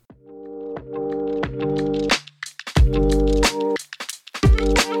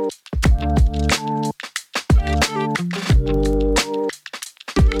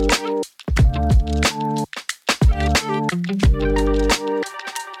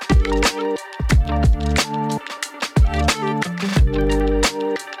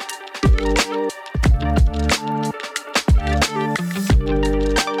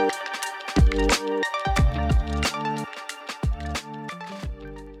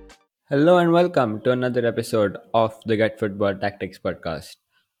Hello and welcome to another episode of the Get Football Tactics podcast.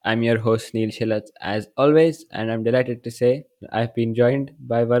 I'm your host Neil Shilat as always, and I'm delighted to say I've been joined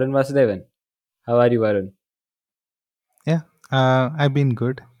by Varun Vasudevan. How are you, Varun? Yeah, I've been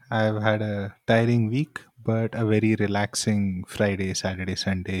good. I've had a tiring week, but a very relaxing Friday, Saturday,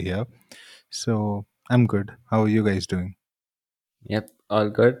 Sunday here. So I'm good. How are you guys doing? Yep, all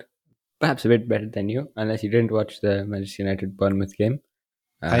good. Perhaps a bit better than you, unless you didn't watch the Manchester United Bournemouth game.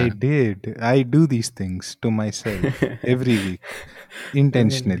 I Uh, did. I do these things to myself every week, good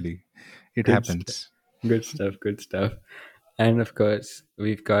intentionally. It stuff. happens. Good stuff. Good stuff. And of course,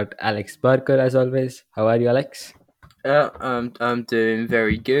 we've got Alex Barker as always. How are you, Alex? I'm doing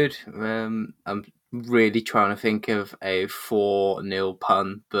very good. I'm really trying to think of a 4-0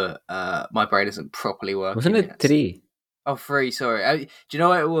 pun, but my brain isn't properly Wasn't working it yet. three? Oh, three. Sorry. Do you know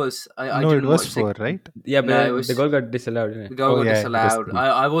what it was? I No, it didn't was watch the. four, right? Yeah, but No, it the was goal got disallowed, didn't the it? goal Oh, got yeah, it was disallowed. three.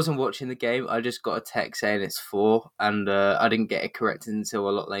 I wasn't watching the game. I just got a text saying it's four, and I didn't get it corrected until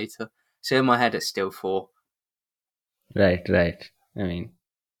a lot later. So in my head, it's still four. Right, right. I mean,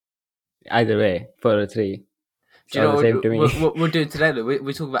 either way, 4 or 3, it's Do you all know the same to me. what we're doing today? Though?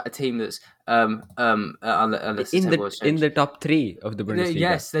 We're talking about a team that's unless the in table the has in changed. the top three of the Bundesliga.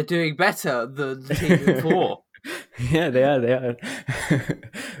 Yes, they're doing better than the team in four. Yeah, they are. They are.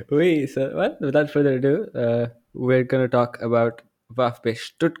 Well, without further ado, we're gonna talk about VfB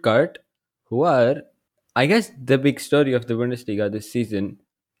Stuttgart, who are, I guess, the big story of the Bundesliga this season.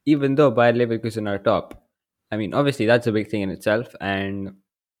 Even though Bayer Leverkusen are top, I mean, obviously that's a big thing in itself, and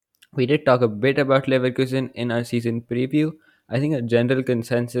we did talk a bit about Leverkusen in our season preview. I think a general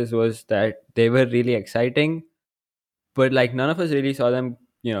consensus was that they were really exciting, but like none of us really saw them,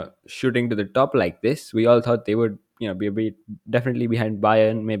 shooting to the top like this. We all thought they would, be definitely behind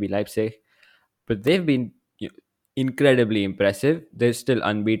Bayern, maybe Leipzig, but they've been incredibly impressive. They're still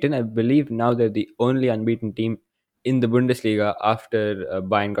unbeaten. I believe now they're the only unbeaten team in the Bundesliga after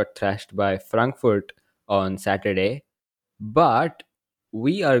Bayern got thrashed by Frankfurt on Saturday. But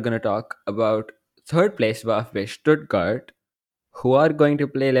we are going to talk about third place VfB Stuttgart, who are going to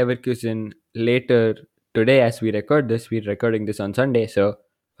play Leverkusen later today as we record this. We're recording this on Sunday, so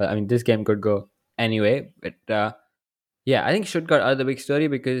I mean, this game could go anyway. But yeah, I think Stuttgart are the big story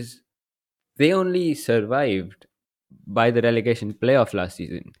because they only survived by the relegation playoff last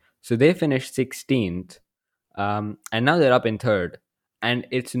season. So they finished 16th, and now they're up in third. And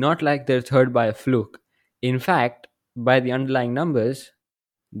it's not like they're third by a fluke. In fact, by the underlying numbers,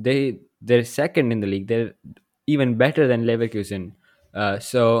 they're second in the league. They're even better than Leverkusen.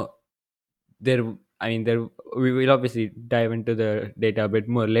 So they're I mean they're we will obviously dive into the data a bit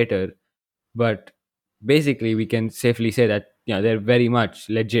more later, but basically we can safely say that they're very much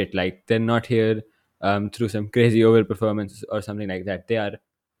legit. Like they're not here through some crazy overperformance or something like that. They are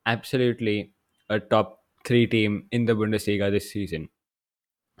absolutely a top three team in the Bundesliga this season.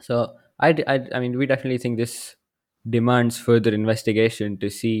 So I mean, we definitely think this demands further investigation to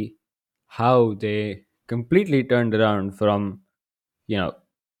see how they completely turned around from, you know,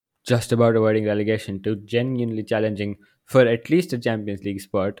 just about avoiding relegation to genuinely challenging for at least a Champions League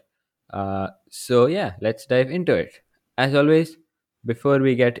spot. So yeah, let's dive into it. As always, before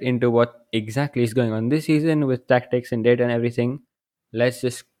we get into what exactly is going on this season with tactics and data and everything, let's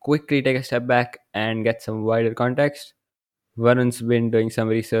just quickly take a step back and get some wider context. Varun's been doing some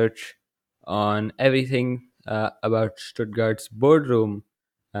research on everything about Stuttgart's boardroom,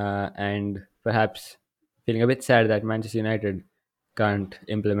 and perhaps feeling a bit sad that Manchester United can't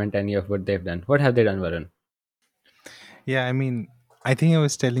implement any of what they've done. What have they done, Varun? Yeah, I mean, I think I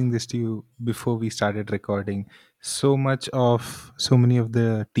was telling this to you before we started recording. So many of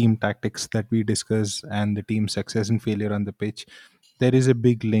the team tactics that we discuss and the team success and failure on the pitch, there is a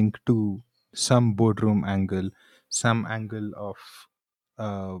big link to some boardroom angle, some angle of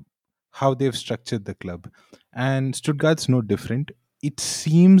uh, how they've structured the club. And Stuttgart's no different. It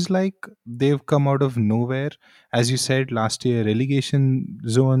seems like they've come out of nowhere. As you said, last year, relegation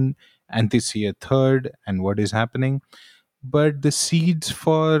zone, and this year, third, and what is happening? But the seeds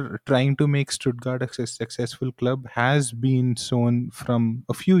for trying to make Stuttgart a successful club has been sown from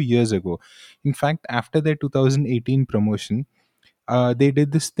a few years ago. In fact, after their 2018 promotion, they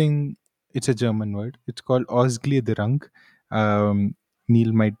did this thing. It's a German word. It's called Ausgliederung. Um,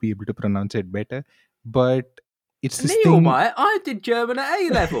 Neil might be able to pronounce it better, but it's this Neil, thing. mate, I did German at A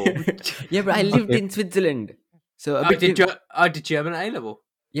level. Yeah, but I lived Okay, in Switzerland, so a bit. I did German at A level.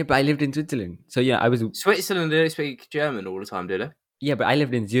 Yeah, but I lived in Switzerland, so yeah, I was. Switzerland don't speak German all the time, do they? Yeah, but I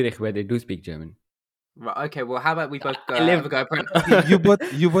lived in Zurich, where they do speak German. Right. Okay. Well, how about we both I have a lived. go? okay.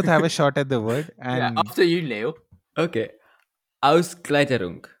 You both have a shot at the word, Yeah. and After you, Neil. Okay,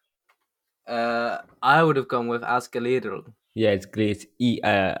 Auskleiterung. I would have gone with Asgalidl. Yeah, it's Greece.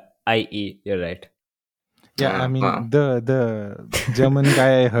 IE. You're right. Yeah, I Well, mean the German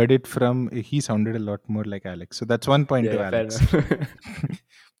guy I heard it from, he sounded a lot more like Alex. So that's 1 point Yeah, to yeah, fair Alex. enough.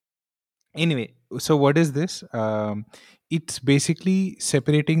 Anyway, so what is this? It's basically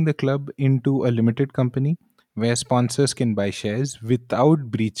separating the club into a limited company where sponsors can buy shares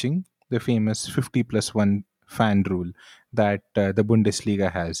without breaching the famous 50 plus 1 fan rule that the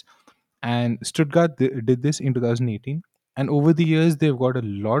Bundesliga has. And Stuttgart did this in 2018. And over the years, they've got a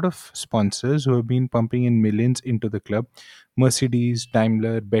lot of sponsors who have been pumping in millions into the club: Mercedes,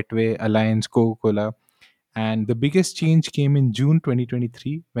 Daimler, Betway, Alliance, Coca Cola. And the biggest change came in June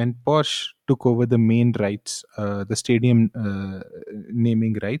 2023 when Porsche took over the main rights, the stadium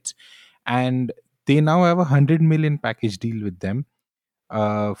naming rights. And they now have a 100 million package deal with them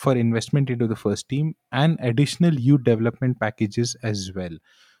for investment into the first team and additional youth development packages as well.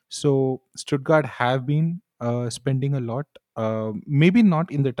 So Stuttgart have been spending a lot. Maybe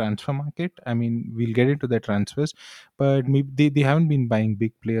not in the transfer market. I mean, we'll get into the transfers, but maybe they haven't been buying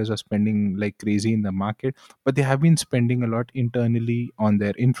big players or spending like crazy in the market. But they have been spending a lot internally on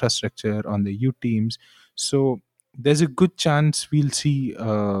their infrastructure, on the youth teams. So there's a good chance we'll see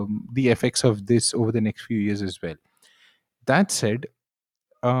the effects of this over the next few years as well. That said,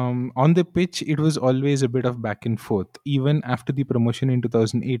 on the pitch, it was always a bit of back and forth. Even after the promotion in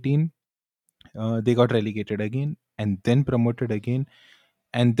 2018, they got relegated again and then promoted again.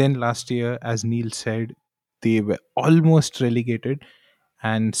 And then last year, as Neil said, they were almost relegated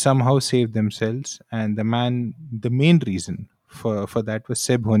and somehow saved themselves. And the main reason for that was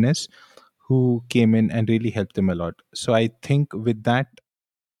Seb Hones, who came in and really helped them a lot. So I think with that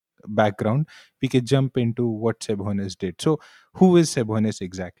background, we could jump into what Seb Hones did. So, who is Seb Hones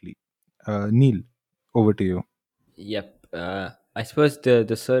exactly? Neil, over to you. Yep. I suppose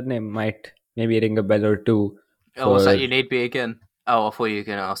the surname might maybe ring a bell or two oh, was that for. you need me again? Oh, I thought you were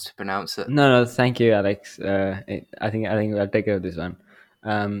going to ask to pronounce it. No, no, thank you, Alex. I think I'll take care of this one.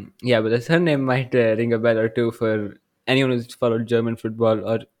 Yeah, but the surname might ring a bell or two for anyone who's followed German football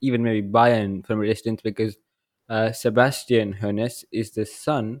or even maybe Bayern from a distance, because Sebastian Hoeneß is the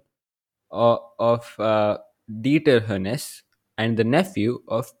son of Dieter Hoeneß and the nephew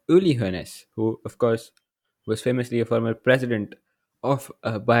of Uli Hoeneß, who, of course, was famously a former president of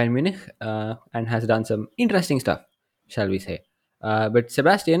Bayern Munich and has done some interesting stuff, shall we say. But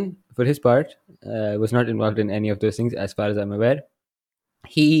Sebastian, for his part, was not involved in any of those things, as far as I'm aware.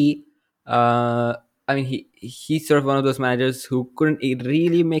 He, I mean, he's sort of one of those managers who couldn't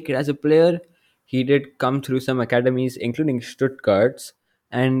really make it as a player. He did come through some academies, including Stuttgart's,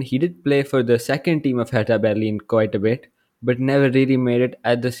 and he did play for the second team of Hertha Berlin quite a bit, but never really made it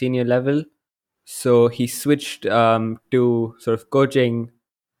at the senior level. So he switched to sort of coaching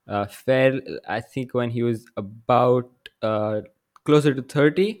fair, I think, when he was about closer to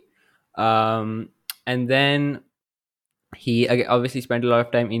 30. Um, and then obviously spent a lot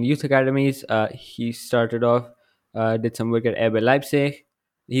of time in youth academies. He started off, did some work at RB Leipzig.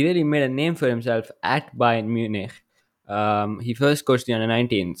 He really made a name for himself at Bayern Munich. He first coached the under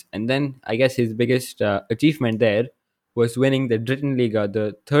 19s, and then I guess his biggest achievement there was winning the Dritten Liga,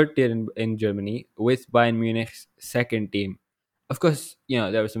 the third tier in Germany, with Bayern Munich's second team. Of course,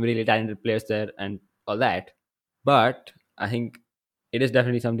 there were some really talented players there and all that, but I think it is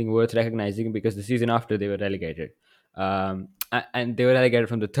definitely something worth recognizing because the season after they were relegated, and they were relegated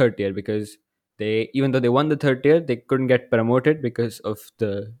from the third tier because even though they won the third tier, they couldn't get promoted because of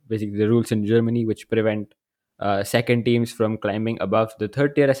the rules in Germany which prevent second teams from climbing above the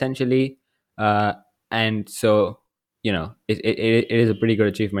third tier essentially. And so it is a pretty good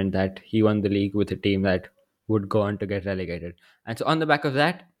achievement that he won the league with a team that would go on to get relegated. And so on the back of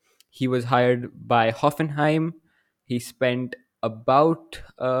that, he was hired by Hoffenheim. He spent about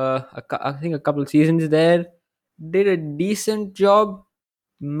I think a couple seasons there, did a decent job,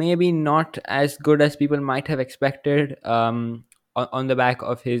 maybe not as good as people might have expected, on the back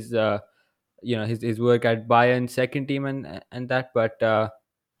of his work at Bayern second team and that, but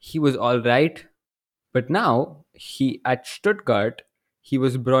he was all right. But now he at Stuttgart, he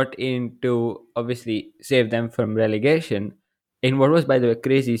was brought in to obviously save them from relegation in what was, by the way, a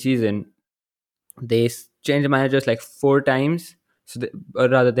crazy season. They changed managers like four times. Or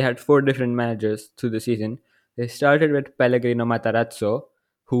rather, they had four different managers through the season. They started with Pellegrino Matarazzo,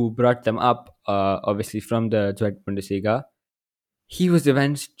 who brought them up, obviously from the Zweite Bundesliga. He was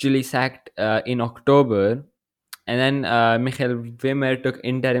eventually sacked in October, and then Michael Wimmer took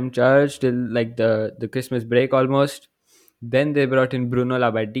interim charge till like the Christmas break almost. Then they brought in Bruno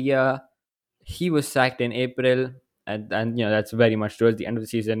Labbadia. He was sacked in April, and that's very much towards the end of the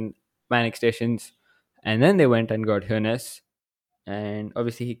season. panic stations, and then they went and got Hoeneß, and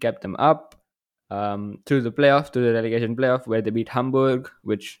obviously he kept them up through the playoff, to the relegation playoff, where they beat Hamburg,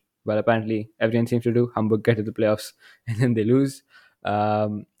 which, well, apparently everyone seems to do. Hamburg get to the playoffs and then they lose.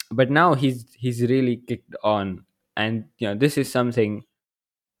 But now he's really kicked on, and this is something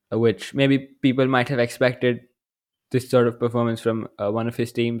which maybe people might have expected, this sort of performance from one of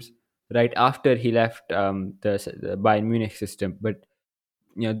his teams right after he left the Bayern Munich system. But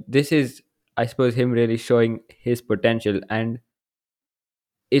this is, I suppose, him really showing his potential, and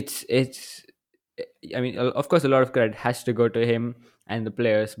it's I mean, of course, a lot of credit has to go to him and the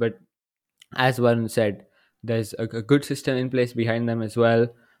players, but as Varun said, there's a good system in place behind them as well.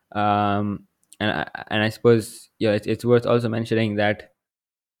 And I suppose, it's worth also mentioning that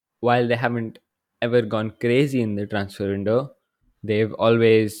while they haven't ever gone crazy in the transfer window, they've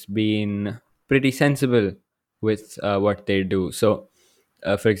always been pretty sensible with what they do. So,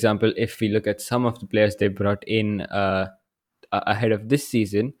 for example, if we look at some of the players they brought in ahead of this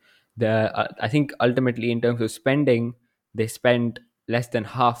season, I think ultimately in terms of spending, they spent less than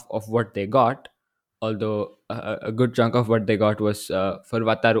half of what they got. Although a good chunk of what they got was for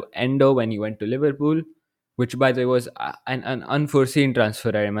Wataru Endo when he went to Liverpool, which by the way was an unforeseen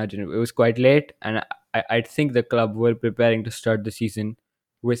transfer. I imagine it was quite late, and I think the club were preparing to start the season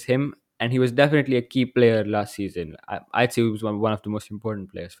with him, and he was definitely a key player last season. I'd say he was one of the most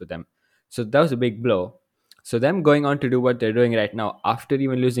important players for them. So that was a big blow. So them going on to do what they're doing right now after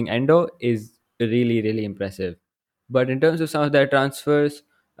even losing Endo is really, really impressive. But in terms of some of their transfers,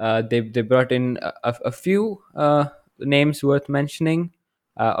 they brought in a few names worth mentioning.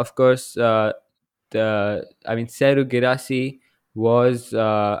 Of course, the I mean, Seru Girassi was,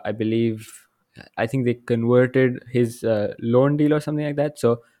 I believe, I think they converted his loan deal or something like that.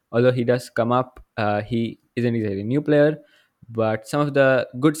 So although he does come up, he isn't exactly a new player. But some of the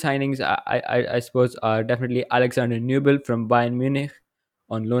good signings, I suppose, are definitely Alexander Nubel from Bayern Munich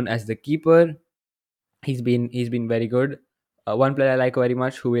on loan as the keeper. He's been very good. One player I like very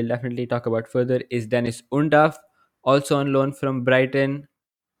much, who we'll definitely talk about further, is Dennis Undav, also on loan from Brighton.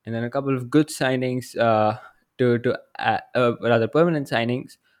 And then a couple of good signings, to rather permanent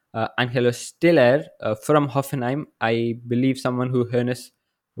signings. Angelo Stiller from Hoffenheim, I believe someone who Hoeneß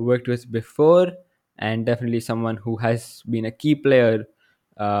worked with before, and definitely someone who has been a key player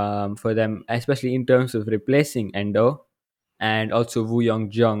for them, especially in terms of replacing Endo, and also Wu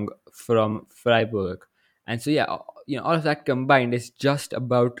Yong from Freiburg. And so, yeah, all of that combined is just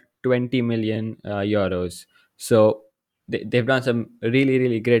about 20 million euros. So they've done some really,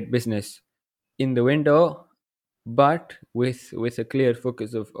 really great business in the window, but with a clear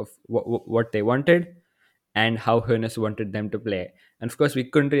focus of what they wanted and how Hoeneß wanted them to play. And of course, we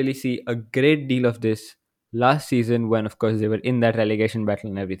couldn't really see a great deal of this last season when, of course, they were in that relegation battle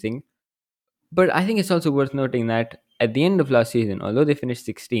and everything. But I think it's also worth noting that at the end of last season, although they finished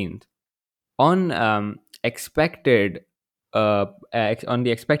 16th, on expected on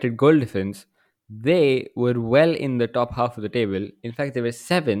the expected goal difference, they were well in the top half of the table. In fact, they were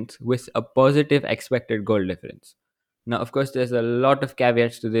seventh with a positive expected goal difference. Now, of course, there's a lot of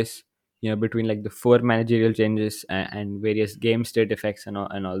caveats to this, between like the four managerial changes and various game state effects and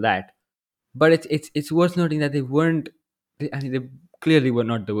all that. But it's worth noting that they weren't. I mean, they clearly were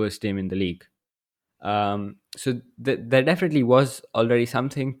not the worst team in the league. So there definitely was already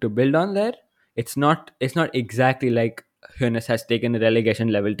something to build on there. It's not exactly like Hoeneß has taken a relegation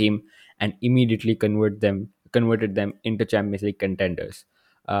level team and immediately converted them into Champions League contenders.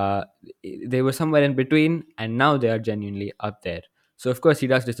 Uh, they were somewhere in between, and now they are genuinely up there. So of course he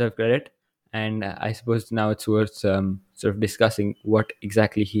does deserve credit, and I suppose now it's worth sort of discussing what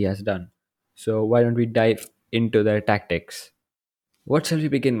exactly he has done. So why don't we dive into their tactics? What shall we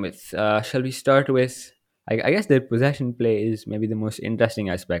begin with? Shall we start with? I guess their possession play is maybe the most interesting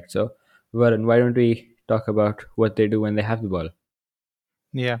aspect. So, Varun, why don't we talk about what they do when they have the ball?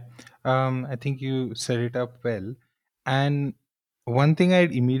 Yeah, I think you set it up well. And one thing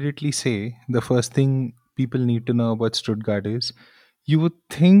I'd immediately say, the first thing people need to know about Stuttgart is, you would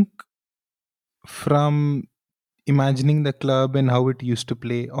think from imagining the club and how it used to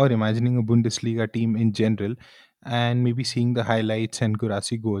play, or imagining a Bundesliga team in general, and maybe seeing the highlights and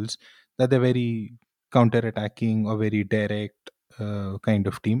Gurasi goals, that they're very counter-attacking or very direct kind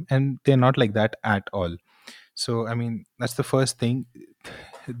of team, and they're not like that at all. So, I mean, that's the first thing.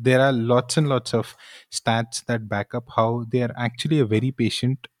 There are lots and lots of stats that back up how they are actually a very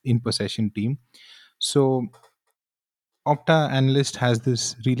patient in possession team. So, Opta Analyst has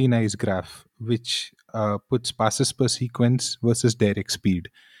this really nice graph which puts passes per sequence versus direct speed.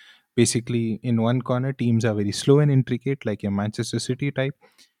 Basically, in one corner, teams are very slow and intricate, like your Manchester City type,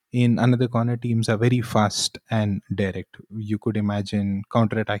 In another corner, teams are very fast and direct. You could imagine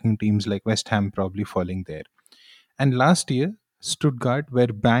counter-attacking teams like West Ham probably falling there. And last year, Stuttgart were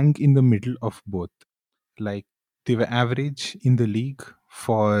bang in the middle of both. Like, they were average in the league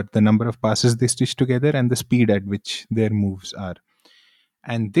for the number of passes they stitch together and the speed at which their moves are.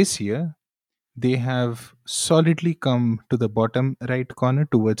 And this year, they have solidly come to the bottom right corner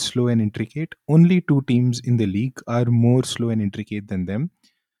towards slow and intricate. Only two teams in the league are more slow and intricate than them,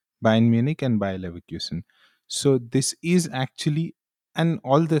 Bayern Munich and Bayer Leverkusen. So this is actually, and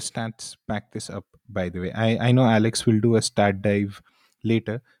all the stats back this up, by the way. I know Alex will do a stat dive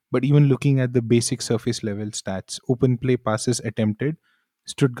later, but even looking at the basic surface level stats, open play passes attempted,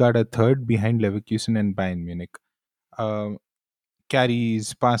 Stuttgart are third behind Leverkusen and Bayern Munich. Um,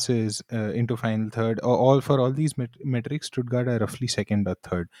 Carries, passes into final third, all for all these metrics, Stuttgart are roughly second or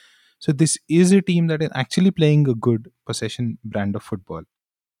third. So this is a team that is actually playing a good possession brand of football,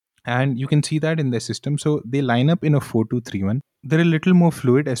 and you can see that in their system. So they line up in a 4-2-3-1. They're a little more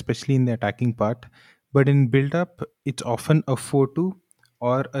fluid, especially in the attacking part, but in build up it's often a 4-2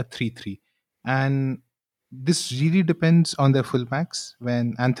 or a 3-3. And this really depends on their fullbacks.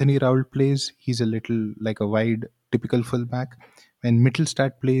 When Anthony Raul plays, he's a little like a wide typical fullback. When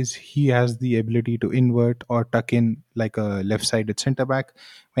Mittelstadt plays, he has the ability to invert or tuck in like a left-sided centre back.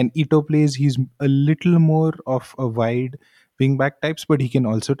 When Ito plays, he's a little more of a wide wing back types, but he can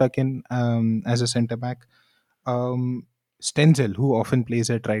also tuck in as a centre back. Um, Stenzel, who often plays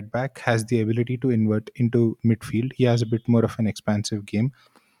at right back, has the ability to invert into midfield. He has a bit more of an expansive game.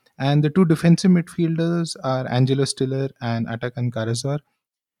 And the two defensive midfielders are Angelo Stiller and Atakan Karazor.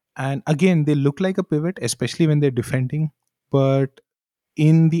 And again, they look like a pivot, especially when they're defending. But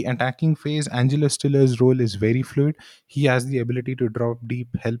in the attacking phase, Angelo Stiller's role is very fluid. He has the ability to drop deep,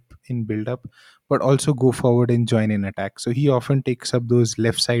 help in build up, but also go forward and join in attack. So he often takes up those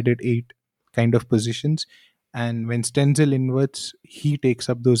left sided eight kind of positions. And when Stenzel inverts, he takes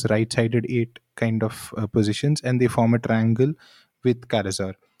up those right sided eight kind of positions, and they form a triangle with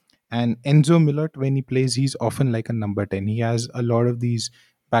Karazar. And Enzo Milot, when he plays, he's often like a number 10. He has a lot of these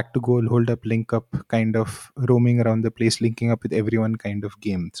back to goal, hold up, link up, kind of roaming around the place, linking up with everyone kind of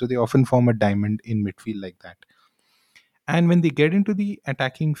game. So they often form a diamond in midfield like that. And when they get into the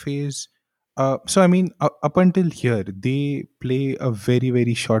attacking phase, so I mean, up until here, they play a very,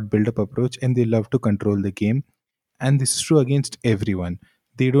 very short build up approach and they love to control the game, and this is true against everyone.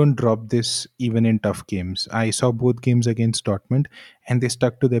 They don't drop this even in tough games. I saw both games against Dortmund, and they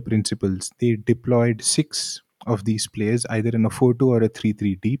stuck to their principles. They deployed six of these players either in a 4-2 or a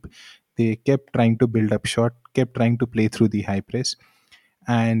 3-3 deep. They kept trying to build up shot, kept trying to play through the high press.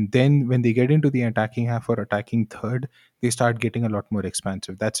 And then when they get into the attacking half or attacking third, they start getting a lot more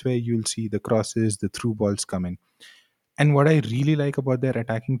expansive. That's where you'll see the crosses, the through balls coming. And what I really like about their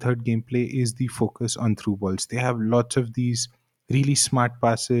attacking third gameplay is the focus on through balls. They have lots of these really smart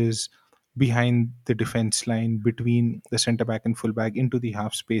passes behind the defense line, between the centre back and full back, into the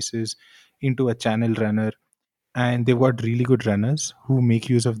half spaces, into a channel runner. And they've got really good runners who make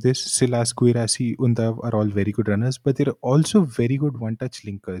use of this. Silas, Guirassi, Undav are all very good runners, but they're also very good one-touch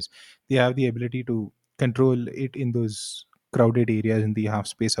linkers. They have the ability to control it in those crowded areas in the half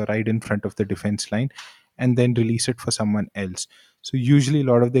space or right in front of the defense line, and then release it for someone else. So usually a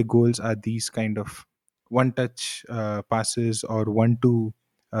lot of their goals are these kind of one-touch passes or one-two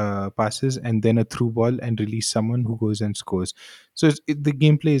passes, and then a through ball and release someone who goes and scores. So the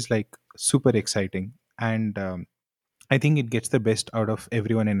gameplay is like super exciting. And I think it gets the best out of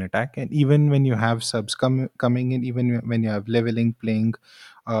everyone in attack. And even when you have subs coming in, even when you have leveling playing,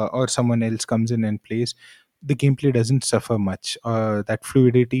 or someone else comes in and plays, the gameplay doesn't suffer much. That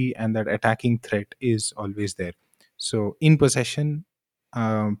fluidity and that attacking threat is always there. So in possession,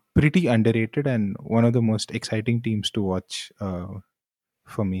 pretty underrated and one of the most exciting teams to watch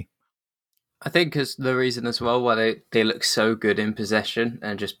for me. I think as the reason as well why they look so good in possession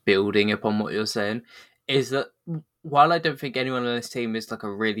and just building upon what you're saying is that while I don't think anyone on this team is like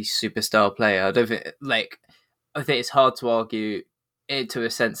a really superstar player, I think it's hard to argue it to a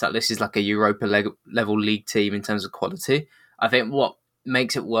sense that this is like a level league team in terms of quality. I think what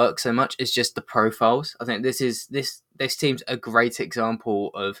makes it work so much is just the profiles. I think this team's a great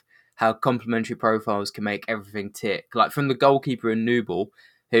example of how complementary profiles can make everything tick. Like from the goalkeeper in Newball,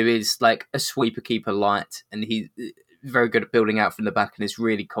 who is like a sweeper keeper light, and he's very good at building out from the back and is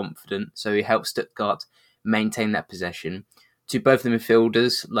really confident. So he helps Stuttgart maintain that possession. To both the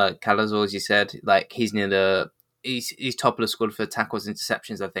midfielders, like Calazor, as you said, like he's top of the squad for tackles,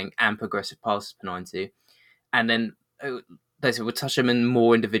 interceptions, I think, and progressive passes per 90. And then we'll touch them in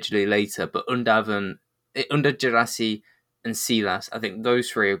more individually later, but Undav and under Gerasi and Silas. I think those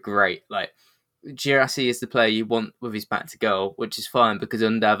three are great. Like Girassi is the player you want with his back to goal, which is fine because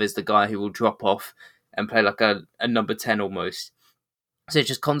Undav is the guy who will drop off and play like a number 10 almost. So it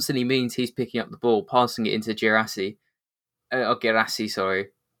just constantly means he's picking up the ball, passing it into Girassi, or Girassi, sorry,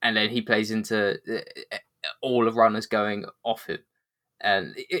 and then he plays into all of runners going off him.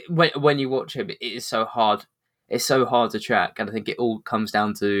 And when you watch him, it is so hard. It's so hard to track, and I think it all comes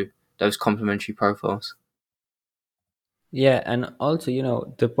down to those complementary profiles. Yeah, and also,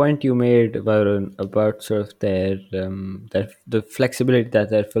 the point you made, Varun, about sort of their the flexibility that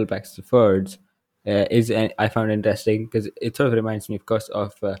their fullbacks affords I found interesting because it sort of reminds me, of course,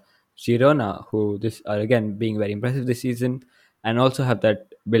 of Girona, who this are again being very impressive this season, and also have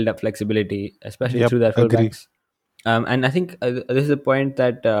that build-up flexibility, especially Yep, through their agree. fullbacks. And I think this is a point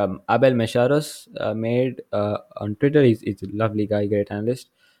that Abel Mesharos made on Twitter. He's a lovely guy, great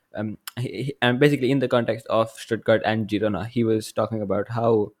analyst. And basically, in the context of Stuttgart and Girona, he was talking about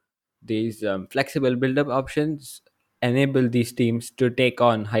how these flexible build-up options enable these teams to take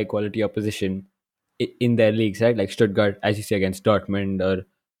on high-quality opposition in their leagues, right? Like Stuttgart, as you say, against Dortmund, or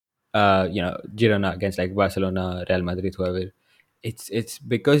Girona against like Barcelona, Real Madrid, whoever. It's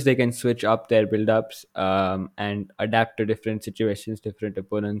because they can switch up their build-ups and adapt to different situations, different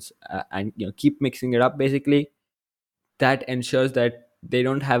opponents, and keep mixing it up. Basically, that ensures that they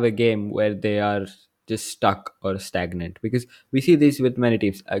don't have a game where they are just stuck or stagnant. Because we see this with many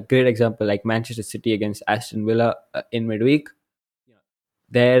teams. A great example, like Manchester City against Aston Villa in midweek.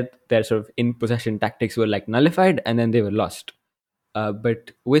 Their sort of in possession tactics were like nullified, and then they were lost.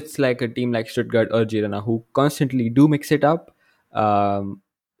 But with like a team like Stuttgart or Girona who constantly do mix it up, um,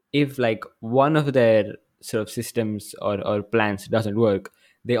 if like one of their sort of systems or plans doesn't work,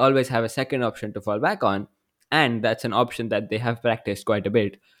 they always have a second option to fall back on, and that's an option that they have practiced quite a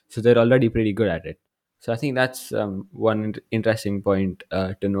bit, so they're already pretty good at it. So I think that's one interesting point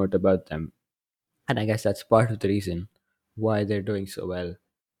to note about them, and I guess that's part of the reason why they're doing so well.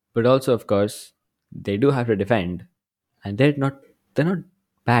 But also, of course, they do have to defend, and they're not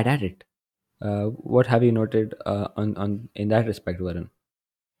bad at it. What have you noted on in that respect, Varun?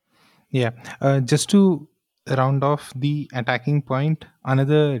 Yeah, just to round off the attacking point,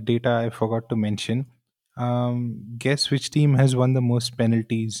 another data I forgot to mention. Guess which team has won the most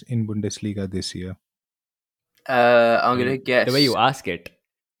penalties in Bundesliga this year? I'm I gonna mean, the way you guess. ask it,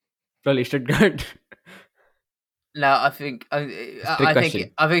 probably Stuttgart. No, I think It's a trick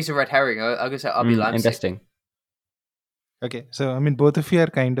question. I think it's a red herring. I'm gonna say RB Leipzig. Interesting. Okay, so I mean, both of you are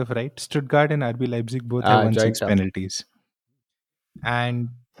kind of right. Stuttgart and RB Leipzig both have won Joint six top. penalties, and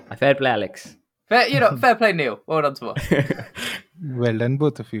A fair play, Alex. Fair, fair play, Neil. Well done to us. well done,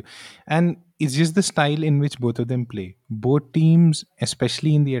 both of you. And it's just the style in which both of them play. Both teams,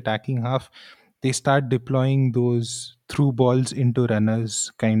 especially in the attacking half, they start deploying those through balls into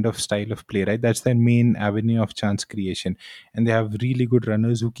runners kind of style of play, right? That's their main avenue of chance creation. And they have really good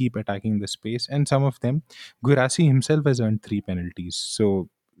runners who keep attacking the space. And some of them, Gurasi himself has earned three penalties. So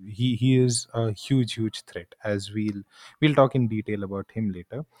he is a huge threat, as we'll talk in detail about him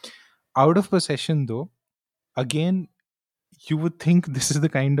later. Out of possession though, again, you would think this is the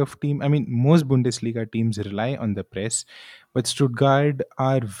kind of team. I mean, most Bundesliga teams rely on the press, but Stuttgart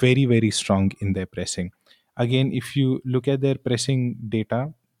are very strong in their pressing. Again, if you look at their pressing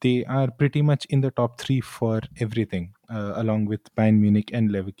data, they are pretty much in the top three for everything, along with Bayern Munich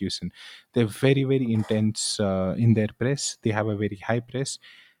and Leverkusen. They're very intense in their press. They have a very high press,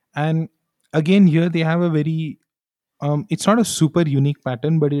 and again here they have a very it's not a super unique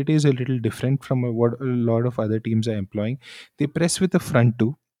pattern, but it is a little different from what a lot of other teams are employing. They press with the front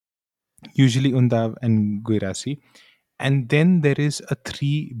two, usually Undav and Guirassi, and then there is a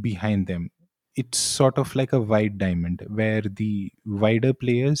three behind them. It's sort of like a wide diamond where the wider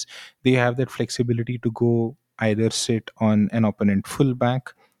players, they have that flexibility to go either sit on an opponent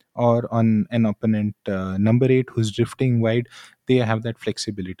fullback or on an opponent number eight who's drifting wide. They have that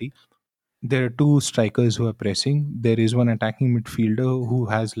flexibility. There are two strikers who are pressing. There is one attacking midfielder who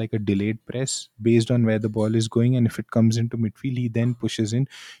has like a delayed press based on where the ball is going, and if it comes into midfield, he then pushes in,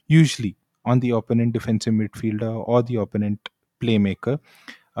 usually on the opponent defensive midfielder or the opponent playmaker.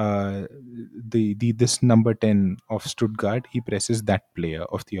 The this number 10 of Stuttgart, he presses that player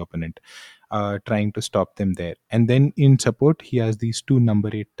of the opponent, trying to stop them there. And then in support, he has these two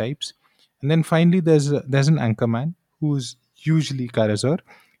number 8 types. And then finally, there's an anchor man who's usually Karazor.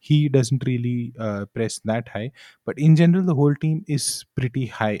 He doesn't really press that high, but in general, the whole team is pretty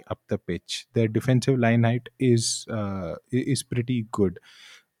high up the pitch. Their defensive line height is pretty good.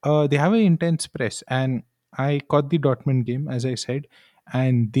 They have an intense press, and I caught the Dortmund game, as I said,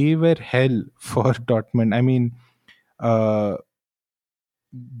 and they were hell for Dortmund. I mean, uh,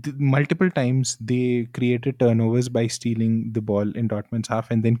 multiple times they created turnovers by stealing the ball in Dortmund's half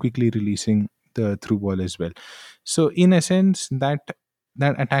and then quickly releasing the through ball as well. So in essence, that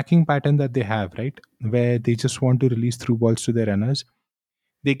attacking pattern that they have, right, where they just want to release through balls to their runners,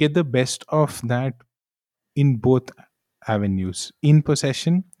 they get the best of that in both avenues. In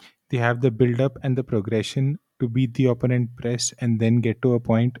possession, they have the build up and the progression to beat the opponent press and then get to a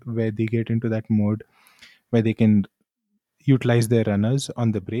point where they get into that mode where they can utilize their runners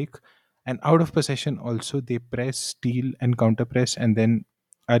on the break. And out of possession also, they press, steal and counter press and then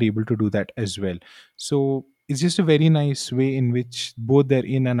are able to do that as well. So it's just a very nice way in which both their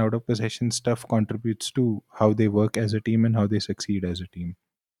in and out of possession stuff contributes to how they work as a team and how they succeed as a team.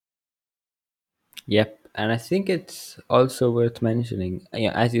 Yep, and I think it's also worth mentioning.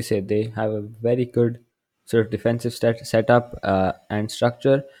 Yeah, as you said, they have a very good sort of defensive setup and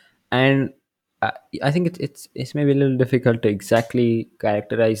structure, and uh, I think it's maybe a little difficult to exactly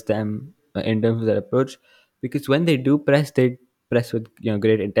characterize them in terms of their approach, because when they press with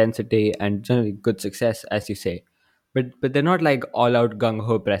great intensity and generally good success, as you say, but they're not like all out gung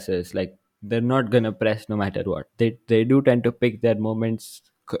ho presses. Like they're not gonna press no matter what. They do tend to pick their moments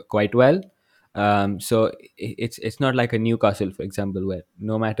quite well. So it's not like a Newcastle, for example, where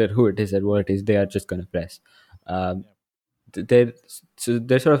no matter who it is or what it is, they are just going to press. Um, they're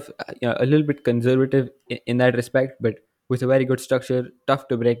they're sort of a little bit conservative in that respect, but with a very good structure, tough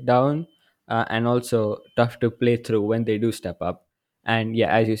to break down, and also tough to play through when they do step up. And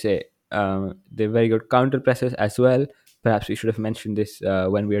yeah, as you say, they're very good counter presses as well. Perhaps we should have mentioned this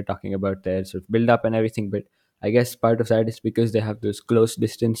when we were talking about their sort of build up and everything, but I guess part of that is because they have those close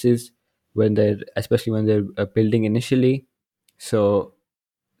distances when they're, especially when they're building initially. So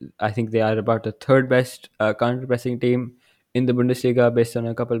I think they are about the third best counter pressing team in the Bundesliga based on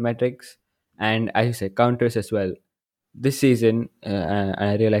a couple metrics, and as you say, counters as well. This season, and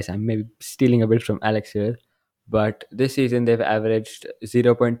I realize I'm maybe stealing a bit from Alex here, but this season they've averaged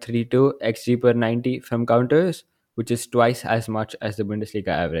 0.32 xg per 90 from counters, which is twice as much as the Bundesliga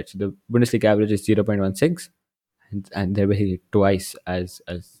average. The Bundesliga average is 0.16, and they're basically twice as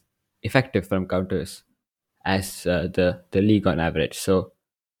effective from counters as the league on average. So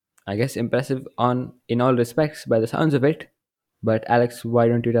I guess impressive on in all respects by the sounds of it. But Alex, why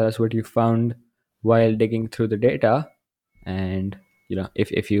don't you tell us what you found while digging through the data, and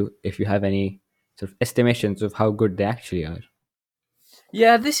if you have any sort of estimations of how good they actually are.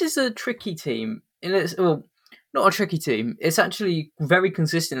 Yeah, this is a tricky team. In it's well, not a tricky team. It's actually very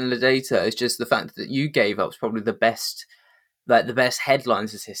consistent in the data. It's just the fact that you gave up is probably the best headline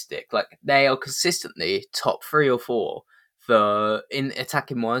statistic. Like they are consistently top 3 or 4 for in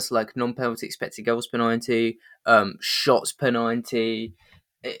attacking wise, like non-penalty expected goals per 90, shots per 90,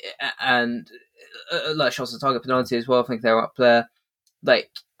 and like shots on target per 90 as well. I think they're up there. Like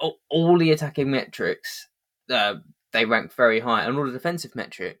all the attacking metrics, uh, they rank very high, and all the defensive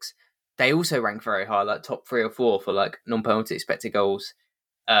metrics, they also rank very high, like top 3 or 4 for like non-penalty expected goals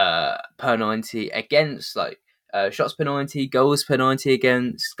per 90 against, like shots per 90, goals per 90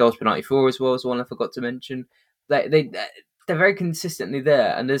 against, goals per 94 as well as one I forgot to mention. They're very consistently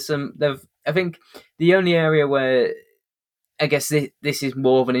there, and there's some. They've I think the only area where I guess this is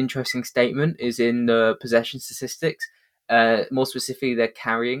more of an interesting statement is in the possession statistics. More specifically, their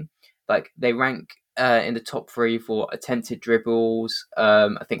carrying. Like they rank in the top 3 for attempted dribbles.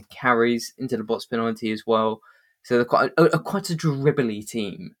 I think carries into the box penalty as well. So they're quite a dribbly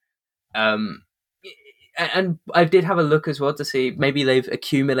team. Um, and I did have a look as well to see maybe they've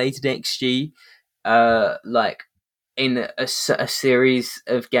accumulated XG, like in a series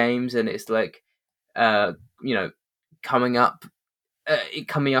of games, and it's like uh, you know coming up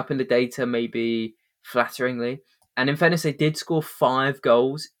coming up in the data maybe flatteringly. And in fairness, they did score 5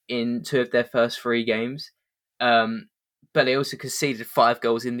 goals in 2 of their first 3 games. Um, but they also conceded 5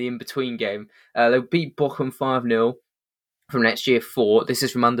 goals in the in between game. They beat Bochum 5-0 from next year 4. This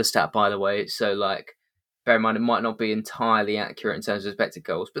is from Understat, by the way. So, like, bear in mind, it might not be entirely accurate in terms of expected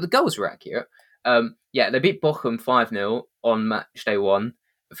goals, but the goals were accurate. Yeah, they beat Bochum 5-0 on match day 1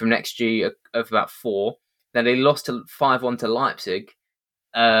 from next year of about 4. Then they lost 5-1 to Leipzig,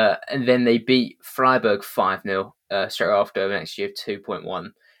 and then they beat Freiburg 5-0 straight after an XG of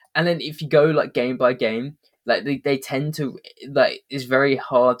 2.1. And then if you go like game by game, like they tend to, like, it's very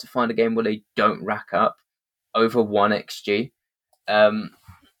hard to find a game where they don't rack up over 1 XG. Um,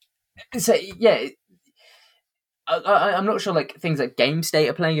 so yeah, I'm not sure like things like game state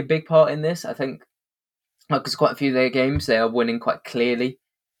are playing a big part in this. I think because quite a few of their games they are winning quite clearly.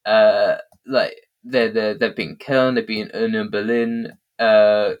 Like they've been Köln, they've been Union Berlin,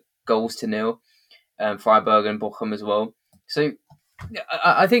 goals to nil. Freiburg and Bochum as well. So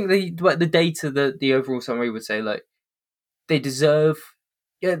I think the data, the overall summary would say like they deserve.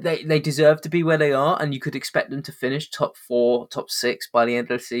 Yeah, they deserve to be where they are, and you could expect them to finish top four, top six by the end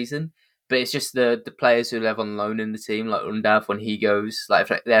of the season. But it's just the players who live on loan in the team, like Undav when he goes,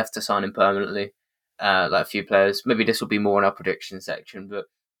 like if they have to sign him permanently. Like a few players, maybe this will be more in our prediction section. But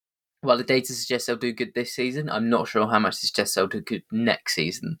while the data suggests they'll do good this season, I'm not sure how much it suggests they'll do good next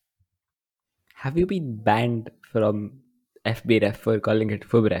season. Have you been banned from FBref for calling it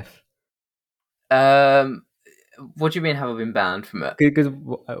FUBREF? Um, what do you mean? Have I been banned from it?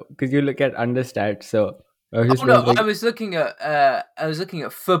 Because you look at understat, so I was Oh just no, wondering. I was looking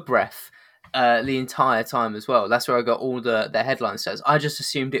at Fubref the entire time as well. That's where I got all the headline stats. I just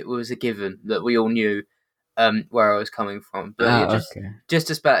assumed it was a given that we all knew where I was coming from. But yeah, Okay, just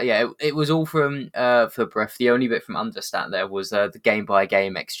as bad. Yeah, it was all from Fubref. The only bit from Understat there was the game by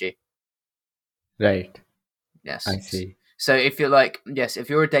game XG. right. I Yes. see. So if you're like, yes, if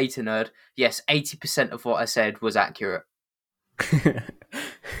you're a data nerd, yes, 80% of what I said was accurate. Fair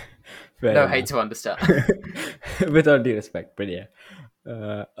No hate enough. to Understat. With all due respect, but yeah.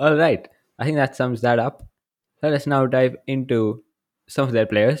 All right. I think that sums that up. Let us now dive into some of their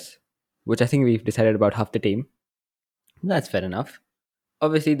players, which I think we've decided about half the team. That's fair enough.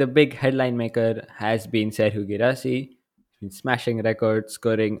 Obviously, the big headline maker has been Serhu Girassi. He's been smashing records,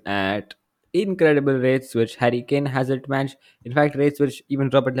 scoring at incredible rates, which Harry Kane hasn't matched. In fact, rates which even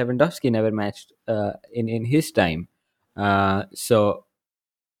Robert Lewandowski never matched in his time. So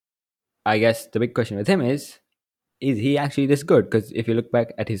I guess the big question with him is he actually this good? Because if you look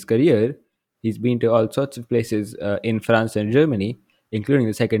back at his career, he's been to all sorts of places in France and Germany, including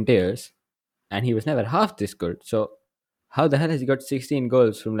the second tiers, and he was never half this good. So how the hell has he got 16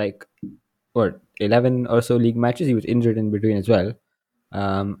 goals from like what 11 or so league matches? He was injured in between as well.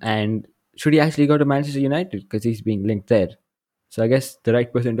 And should he actually go to Manchester United because he's being linked there? So I guess the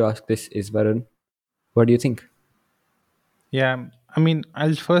right person to ask this is Varun. What do you think? Yeah, I mean,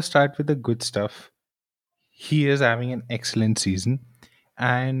 I'll first start with the good stuff. He is having an excellent season.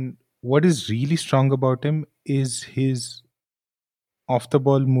 And what is really strong about him is his off the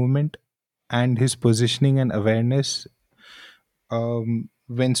ball movement and his positioning and awareness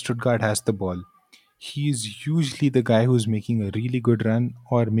when Stuttgart has the ball. He's usually the guy who's making a really good run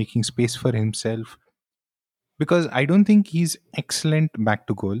or making space for himself, because I don't think he's excellent back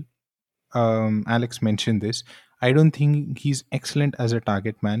to goal. Alex mentioned this. I don't think he's excellent as a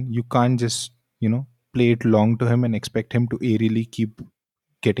target man. You can't just, play it long to him and expect him to aerially keep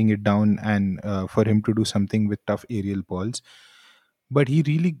getting it down and for him to do something with tough aerial balls. But he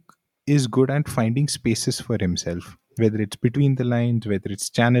really is good at finding spaces for himself, whether it's between the lines, whether it's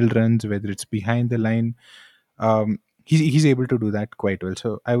channel runs, whether it's behind the line. He's able to do that quite well.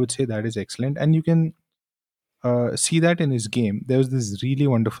 So I would say that is excellent. And you can see that in his game. There was this really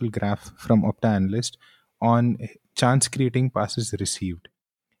wonderful graph from Opta Analyst on chance creating passes received,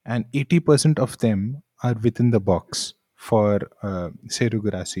 and 80% of them are within the box for Seru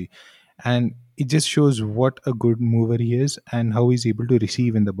Gurasi. And it just shows what a good mover he is and how he's able to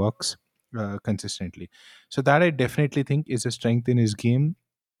receive in the box consistently. So, that I definitely think is a strength in his game,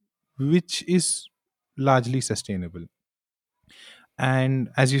 which is largely sustainable. And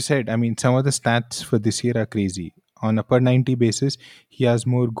as you said, I mean, some of the stats for this year are crazy. On a per 90 basis, he has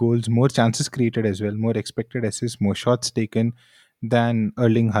more goals, more chances created as well, more expected assists, more shots taken than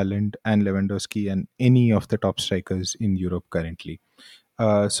Erling Haaland and Lewandowski and any of the top strikers in Europe currently.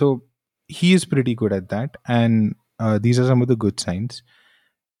 So he is pretty good at that. And these are some of the good signs.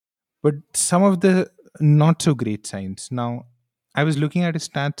 But some of the not so great signs. Now, I was looking at his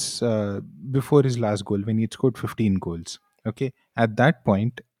stats before his last goal when he had scored 15 goals. Okay. At that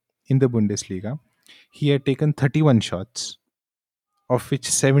point in the Bundesliga, he had taken 31 shots, of which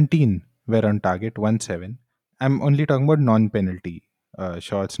 17 were on target, 1 7. I'm only talking about non penalty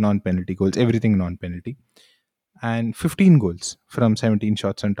shots, non penalty goals, everything non penalty. And 15 goals from 17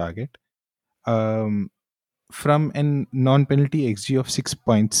 shots on target, um, from a non penalty XG of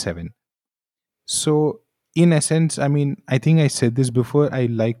 6.7. So, in essence, I mean, I think I said this before. I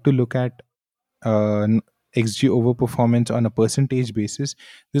like to look at XG overperformance on a percentage basis.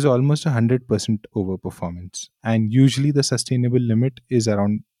 There's almost 100% overperformance, and usually the sustainable limit is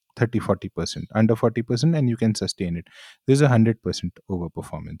around 30-40%, under 40%, and you can sustain it. There's 100%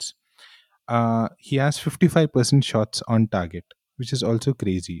 overperformance. He has 55% shots on target, which is also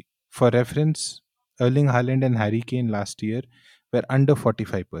crazy. For reference, Erling Haaland and Harry Kane last year were under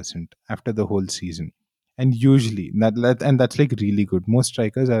 45% after the whole season. And usually, and that's like really good. Most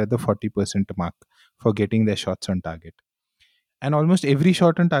strikers are at the 40% mark for getting their shots on target. and almost every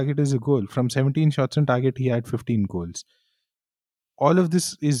shot on target is a goal. From 17 shots on target, he had 15 goals. All of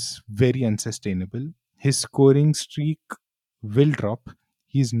this is very unsustainable. His scoring streak will drop.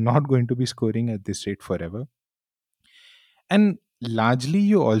 He's not going to be scoring at this rate forever. And largely,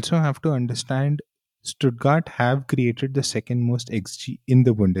 you also have to understand Stuttgart have created the second most XG in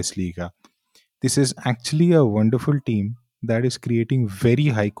the Bundesliga. This is actually a wonderful team that is creating very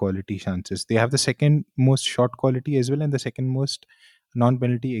high quality chances. They have the second most shot quality as well, and the second most non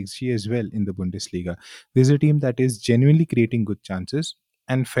penalty XG as well in the Bundesliga. This is a team that is genuinely creating good chances.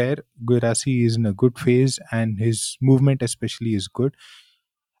 And fair, Guirassi is in a good phase, and his movement especially is good.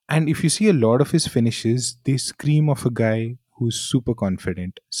 And if you see a lot of his finishes, they scream of a guy who's super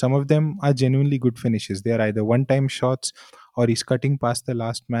confident. Some of them are genuinely good finishes. They are either one time shots, or he's cutting past the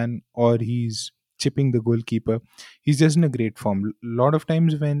last man, or he's chipping the goalkeeper. He's just in a great form. A lot of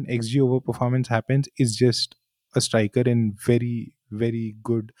times when XG over performance happens, it's just a striker in very, very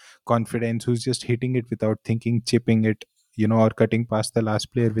good confidence who's just hitting it without thinking, chipping it, or cutting past the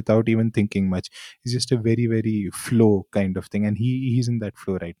last player without even thinking much. It's just a very, very flow kind of thing, and he's in that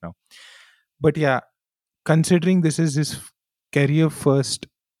flow right now. But yeah, considering this is his career first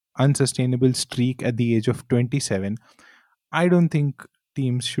unsustainable streak at the age of 27, I don't think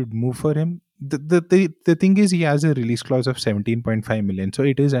teams should move for him. The thing is, he has a release clause of 17.5 million, so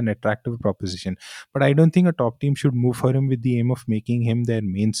it is an attractive proposition. But I don't think a top team should move for him with the aim of making him their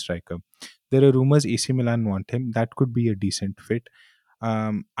main striker. There are rumors AC Milan want him. That could be a decent fit.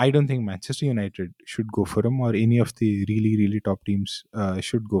 I don't think Manchester United should go for him, or any of the really, really top teams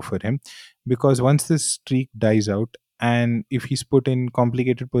should go for him, because once this streak dies out, and if he's put in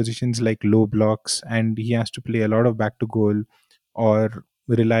complicated positions like low blocks, and he has to play a lot of back to goal or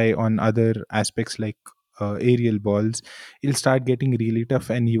rely on other aspects like aerial balls, he'll start getting really tough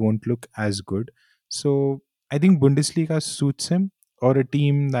and he won't look as good. So I think Bundesliga suits him, or a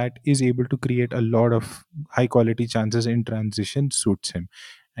team that is able to create a lot of high quality chances in transition suits him.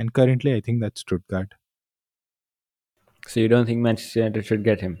 And currently, I think that's Stuttgart. So you don't think Manchester United should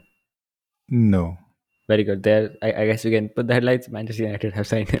get him? No. Very good. There, I guess we can put the headlines. Manchester United have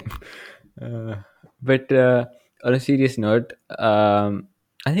signed him. Uh, but on a serious note,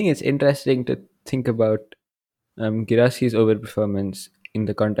 I think it's interesting to think about Girassi's overperformance in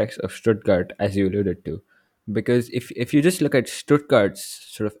the context of Stuttgart, as you alluded to, because if you just look at Stuttgart's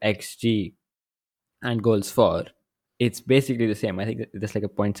sort of XG and goals for, it's basically the same. I think there's like a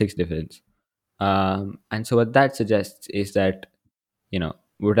point 0.6 difference. And so what that suggests is that,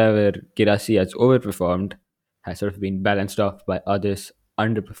 whatever Girassi has overperformed has sort of been balanced off by others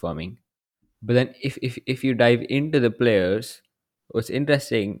underperforming. But then if you dive into the players, what's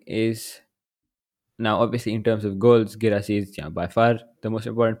interesting is, now obviously in terms of goals, Girassi is, by far the most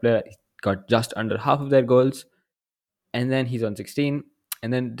important player. He got just under half of their goals, and then he's on 16.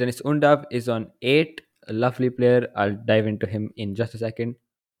 And then Dennis Undav is on 8, a lovely player. I'll dive into him in just a second.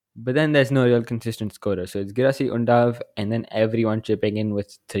 But then there's no real consistent scorer. So it's Girassi, Undav, and then everyone chipping in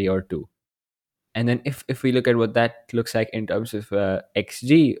with 3 or 2. And then if we look at what that looks like in terms of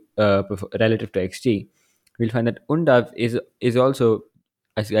XG, relative to XG, we'll find that Undav is also,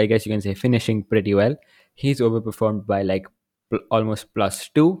 I guess you can say, finishing pretty well. He's overperformed by like almost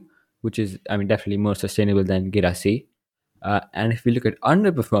 +2, which is, I mean, definitely more sustainable than Girassi. And if we look at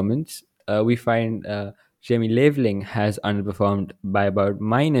underperformance, we find Jamie Laveling has underperformed by about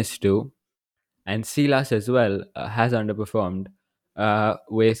 -2, and Silas as well has underperformed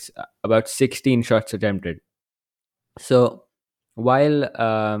with about 16 shots attempted. So while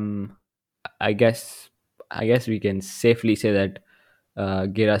I guess I guess we can safely say that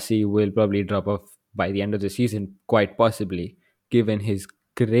Girassi will probably drop off by the end of the season, quite possibly, given his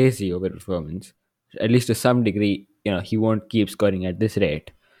crazy overperformance. At least to some degree, he won't keep scoring at this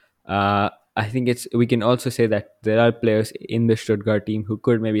rate. I think it's we can also say that there are players in the Stuttgart team who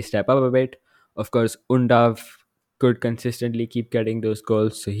could maybe step up a bit. Of course, Undav could consistently keep getting those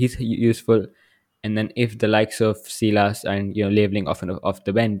goals, so he's useful. And then if the likes of Silas and Labeling off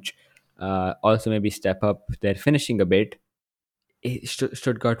the bench also maybe step up their finishing a bit,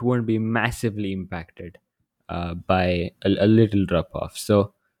 Stuttgart won't be massively impacted by a little drop off.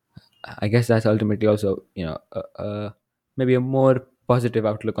 So I guess that's ultimately also, maybe a more positive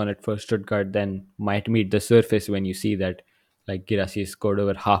outlook on it for Stuttgart than might meet the surface when you see that, like, Girassi scored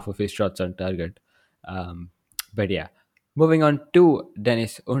over half of his shots on target. Um, but yeah, moving on to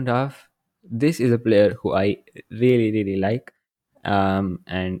Dennis Undav. This is a player who I really, really like,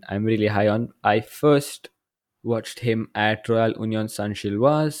 and I'm really high on. I first watched him at Royal Union Saint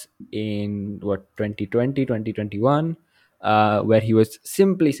Gilloise in what, 2020, 2021, where he was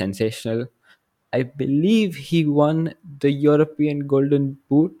simply sensational. I believe he won the European Golden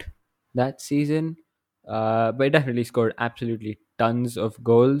Boot that season. But he definitely scored absolutely tons of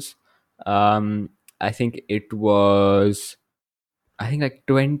goals. Um, I think it was, I think like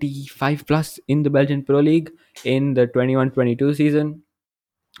 25 plus in the Belgian Pro League in the 21-22 season.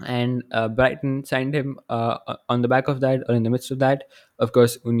 And Brighton signed him on the back of that, or in the midst of that. Of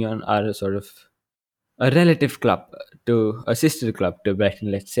course, Union are a sort of a relative club to a sister club to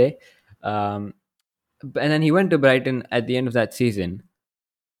Brighton, let's say. Um, and then he went to Brighton at the end of that season,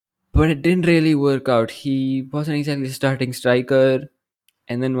 but it didn't really work out. He wasn't exactly a starting striker,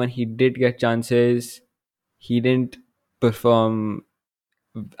 and then when he did get chances, he didn't perform.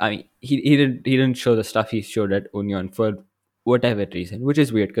 I mean, he didn't show the stuff he showed at Union for whatever reason, which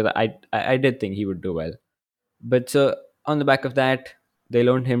is weird because I did think he would do well. But so on the back of that, they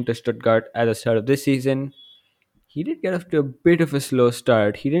loaned him to Stuttgart at the start of this season. He did get off to a bit of a slow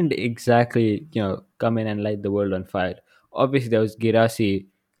start. He didn't exactly, come in and light the world on fire. Obviously, there was Girassi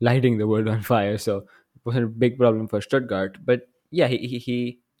lighting the world on fire, so it wasn't a big problem for Stuttgart. But yeah,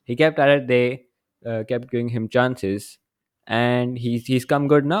 he kept at it. They kept giving him chances, and he's come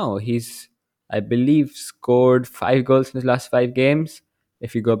good now. He's, I believe, scored 5 goals in his last 5 games.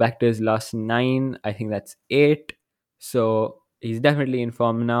 If you go back to his last nine, I think that's eight. So he's definitely in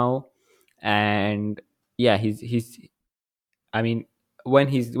form now, and yeah, he's I mean, when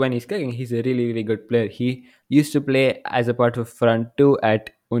he's clicking, he's a really really good player. He used to play as a part of front two at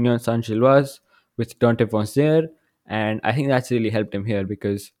Union Saint Gilloise with Dante Fonseer, and I think that's really helped him here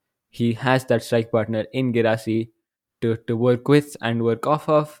because he has that strike partner in Girassi to work with and work off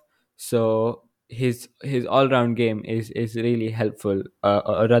of. So his all round game is really helpful,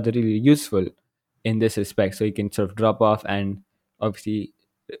 or rather really useful in this respect. So he can sort of drop off and obviously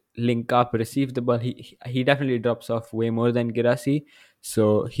link up, receive the ball. He definitely drops off way more than Girassi.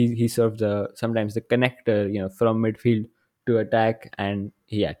 So he's sort of the sometimes the connector, from midfield to attack, and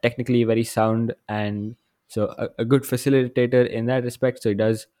yeah, technically very sound, and so a good facilitator in that respect. So he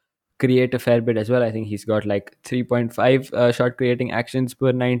does create a fair bit as well. I think he's got like 3.5 shot creating actions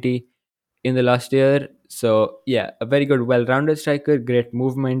per 90 in the last year. So yeah, a very good, well-rounded striker, great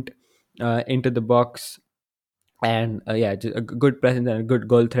movement into the box, and yeah, just a good presence and a good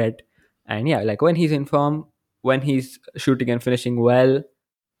goal threat. And yeah, like when he's in form, when he's shooting and finishing well,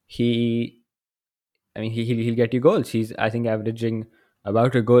 he I mean he'll get you goals. He's, I think, averaging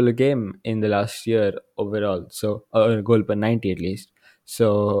about a goal a game in the last year overall, so or a goal per 90 at least.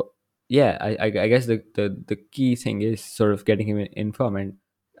 So yeah, I guess the key thing is sort of getting him in form. And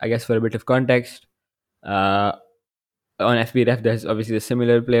I guess for a bit of context, uh on FBref, there's obviously the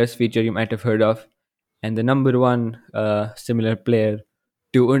similar players feature you might have heard of, and the number one similar player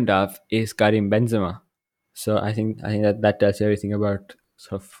to Undav is Karim Benzema. So I think that tells you everything about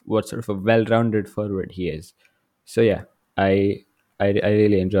sort of what sort of a well-rounded forward he is. So yeah, I I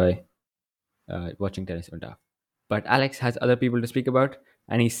really enjoy watching tennis Undav. But Alex has other people to speak about,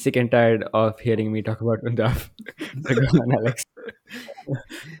 and he's sick and tired of hearing me talk about Undav. So go on, Alex.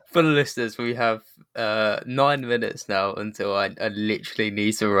 For the listeners, we have 9 minutes now until I literally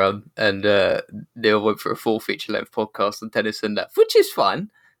need to run, and Neil went for a full feature length podcast on tennis and that, which is fun,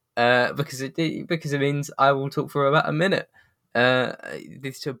 because it means I will talk for about a minute.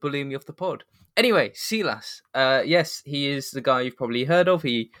 This to bully me off the pod. Anyway, Silas, yes, he is the guy you've probably heard of.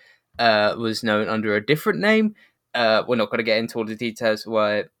 He was known under a different name. We're not going to get into all the details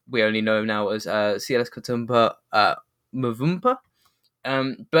why we only know him now as Silas Katumba Mavumpa.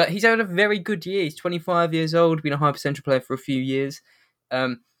 But he's had a very good year. He's 25 years old, been a high potential player for a few years.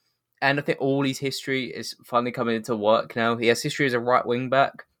 And I think all his history is finally coming into work now. He has history as a right wing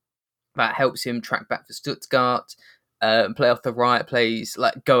back. That helps him track back for Stuttgart, play off the right, plays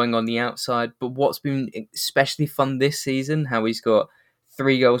like going on the outside. But what's been especially fun this season, how he's got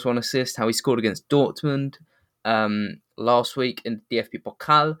 3 goals, 1 assist, how he scored against Dortmund last week in the DFB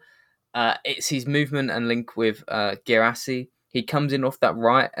Pokal. It's his movement and link with Girassi. He comes in off that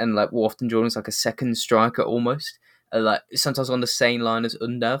right and like will often join as like a second striker almost. Like sometimes on the same line as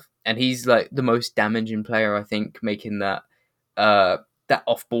Undav, and he's like the most damaging player I think, making that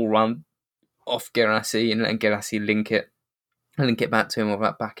off ball run off Girassi and letting Girassi link it back to him with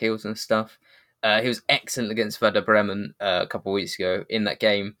that back heels and stuff. He was excellent against Werder Bremen a couple of weeks ago in that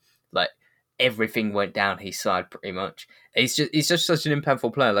game. Like everything went down his side pretty much. He's just such an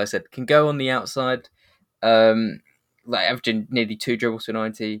impactful player. Like I said, can go on the outside, um, like averaging nearly 2 dribbles to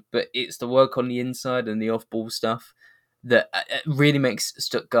 90. But it's the work on the inside and the off ball stuff that really makes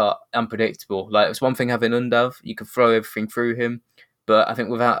Stuttgart unpredictable. Like it's one thing having Undav, you can throw everything through him, but I think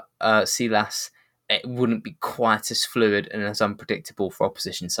without Silas, it wouldn't be quite as fluid and as unpredictable for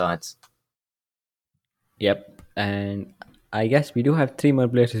opposition sides. Yep, and I guess we do have three more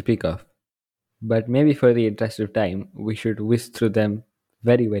players to speak of, but maybe for the interest of time, we should whiz through them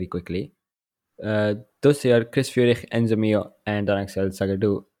very, very quickly. Those are Chris Furych, Enzo Mio, and Don Axel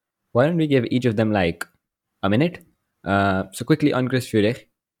Zagadou. Why don't we give each of them like a minute? So quickly on Chris Furych,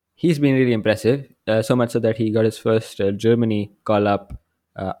 he's been really impressive. So much so that he got his first Germany call up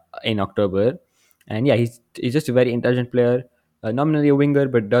uh, in October, and yeah, he's just a very intelligent player. Nominally a winger,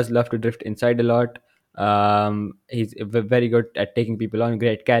 but does love to drift inside a lot. He's very good at taking people on.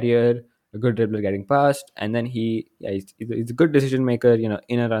 Great carrier, a good dribbler getting past, and then he's a good decision maker. You know,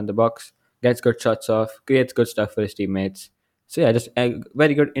 in and around the box, gets good shots off, creates good stuff for his teammates. So yeah, just a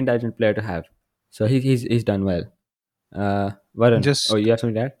very good intelligent player to have. So he's done well. Varun, oh, Just you have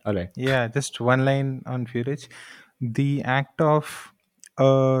something to add? All right. Yeah, just one line on Furic. The act of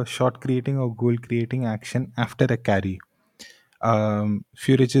a shot creating or goal creating action after a carry.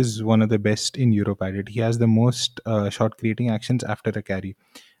 Furic is one of the best in Europe at it. He has the most shot creating actions after a carry.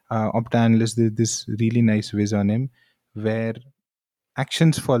 Opta analyst did this really nice viz on him, where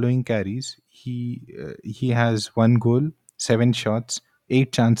actions following carries, he has one goal, seven shots,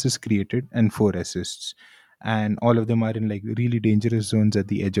 eight chances created, and four assists. And all of them are in like really dangerous zones at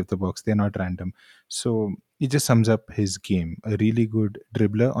the edge of the box. They're not random. So it just sums up his game. A really good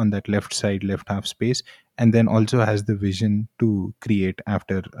dribbler on that left side, left half space, and then also has the vision to create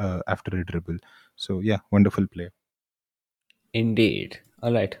after a dribble. So yeah, wonderful player. Indeed.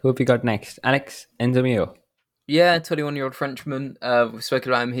 All right. Who have we got next? Alex Enzomio. Yeah, 21-year-old Frenchman. We've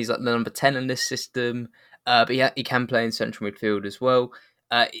spoken about him. He's like the number 10 in this system. But yeah, he can play in central midfield as well.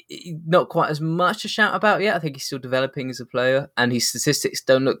 Not quite as much to shout about yet. I think he's still developing as a player, and his statistics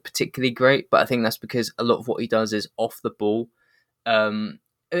don't look particularly great. But I think that's because a lot of what he does is off the ball.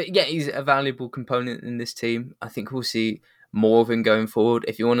 Yeah, he's a valuable component in this team. I think we'll see more of him going forward.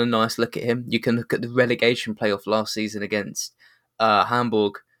 If you want a nice look at him, you can look at the relegation playoff last season against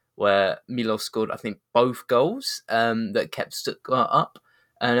Hamburg, where Milos scored, I think, both goals that kept Stuttgart up.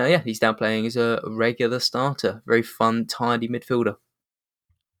 And yeah, he's now playing as a regular starter. Very fun, tidy midfielder.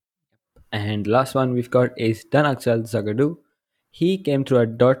 And last one we've got is Dan Axel Zagadou. He came through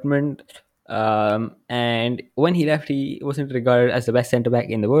at Dortmund, and when he left, he wasn't regarded as the best centre back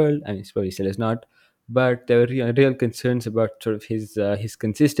in the world. I mean, probably still is not, but there were real concerns about sort of his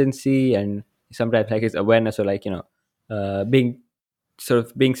consistency and sometimes like his awareness or like being sort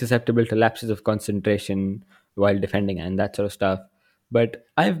of being susceptible to lapses of concentration while defending and that sort of stuff. But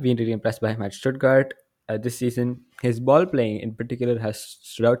I've been really impressed by him at Stuttgart this season. His ball playing in particular has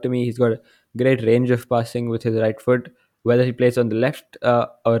stood out to me. He's got a great range of passing with his right foot. Whether he plays on the left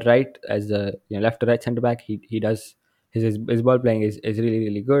or right as a left or right centre back, he does his ball playing is really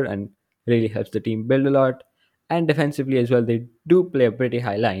really good and really helps the team build a lot. And defensively as well, they do play a pretty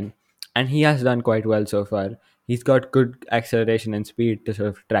high line, and he has done quite well so far. He's got good acceleration and speed to sort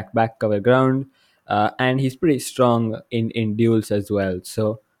of track back, cover ground, and he's pretty strong in duels as well.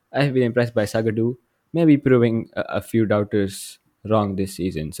 So I've been impressed by Sagadu, maybe proving a few doubters wrong this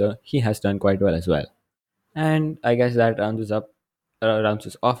season. So he has done quite well as well. And I guess that rounds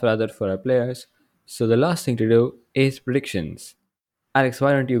us off rather for our players. So the last thing to do is predictions. Alex,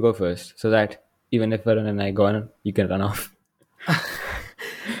 why don't you go first so that even if Varun and I go on, you can run off.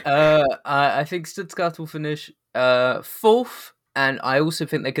 I think Stuttgart will finish fourth, and I also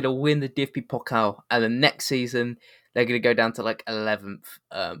think they're going to win the DFB Pokal. And the next season, they're going to go down to like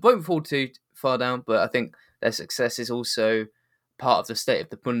 11th. Won't fall too far down, but I think their success is also part of the state of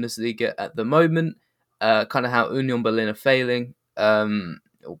the Bundesliga at the moment. Kind of how Union Berlin are failing.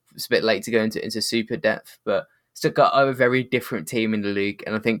 It's a bit late to go into super depth, but Stuttgart are a very different team in the league,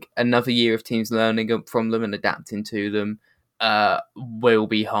 and I think another year of teams learning from them and adapting to them will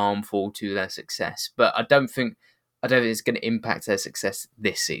be harmful to their success. But I don't think it's going to impact their success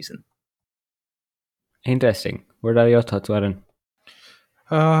this season. Interesting. What are your thoughts, Varun?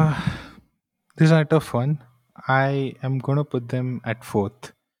 Uh, this is a tough one. I am gonna put them at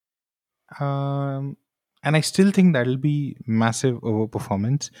fourth. And I still think that'll be massive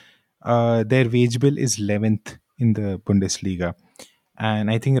overperformance. Their wage bill is 11th in the Bundesliga, and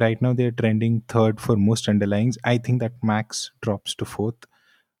I think right now they're trending third for most underlyings. I think that max drops to fourth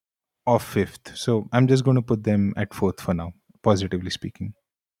or fifth. So I'm just going to put them at fourth for now, positively speaking.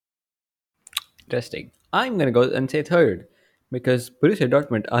 Interesting. I'm gonna go and say third because Borussia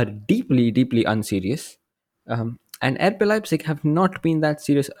Dortmund are deeply, deeply unserious, and RB Leipzig have not been that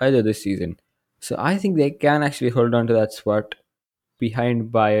serious either this season. So I think they can actually hold on to that spot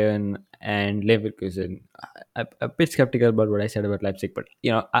behind Bayern and Leverkusen. I'm a bit skeptical about what I said about Leipzig, but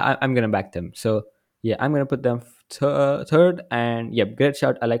I'm gonna back them. So yeah, I'm gonna put them third. And yeah, great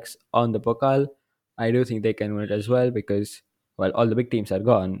shout, Alex, on the Pokal. I do think they can win it as well because, well, all the big teams are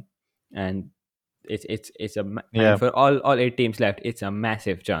gone, and I mean, Yeah. for all eight teams left, it's a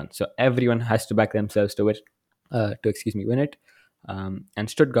massive chance. So everyone has to back themselves to it, win it. And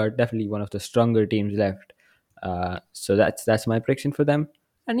Stuttgart definitely one of the stronger teams left. So that's my prediction for them.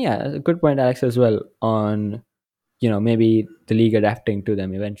 And yeah, a good point, Alex, as well on maybe the league adapting to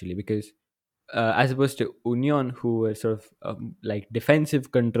them eventually because as opposed to Union, who were sort of like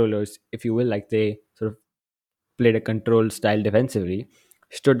defensive controllers, if you will, like they sort of played a controlled style defensively.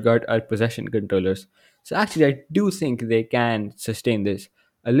 Stuttgart are possession controllers. So actually, I do think they can sustain this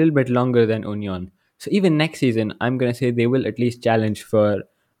a little bit longer than Union. So even next season, I'm going to say they will at least challenge for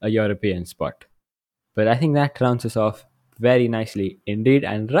a European spot. But I think that rounds us off very nicely indeed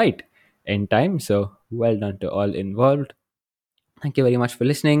and right in time. So well done to all involved. Thank you very much for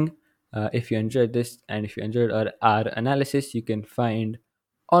listening. If you enjoyed this and if you enjoyed our analysis, you can find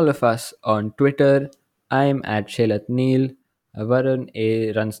all of us on Twitter. I'm at Shailat Neil. Varun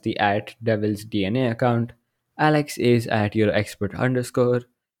A runs the at Devil's DNA account. Alex is at your expert underscore.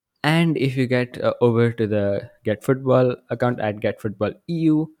 And if you get over to the Get Football account at Get Football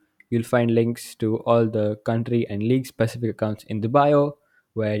EU, you'll find links to all the country and league specific accounts in the bio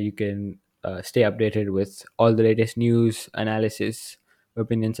where you can stay updated with all the latest news, analysis,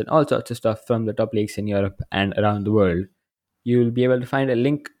 opinions, and all sorts of stuff from the top leagues in Europe and around the world. You'll be able to find a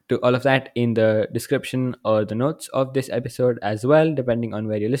link to all of that in the description or the notes of this episode as well, depending on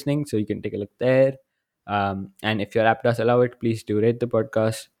where you're listening. So you can take a look there. And if your app does allow it, please do rate the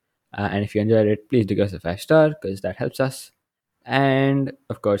podcast. And if you enjoyed it, please do give us a 5 star because that helps us. And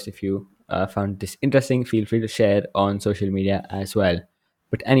of course, if you found this interesting, feel free to share on social media as well.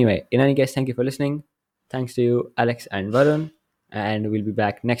 But anyway, in any case, thank you for listening. Thanks to you, Alex and Varun. And we'll be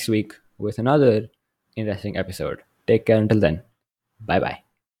back next week with another interesting episode. Take care until then. Bye bye.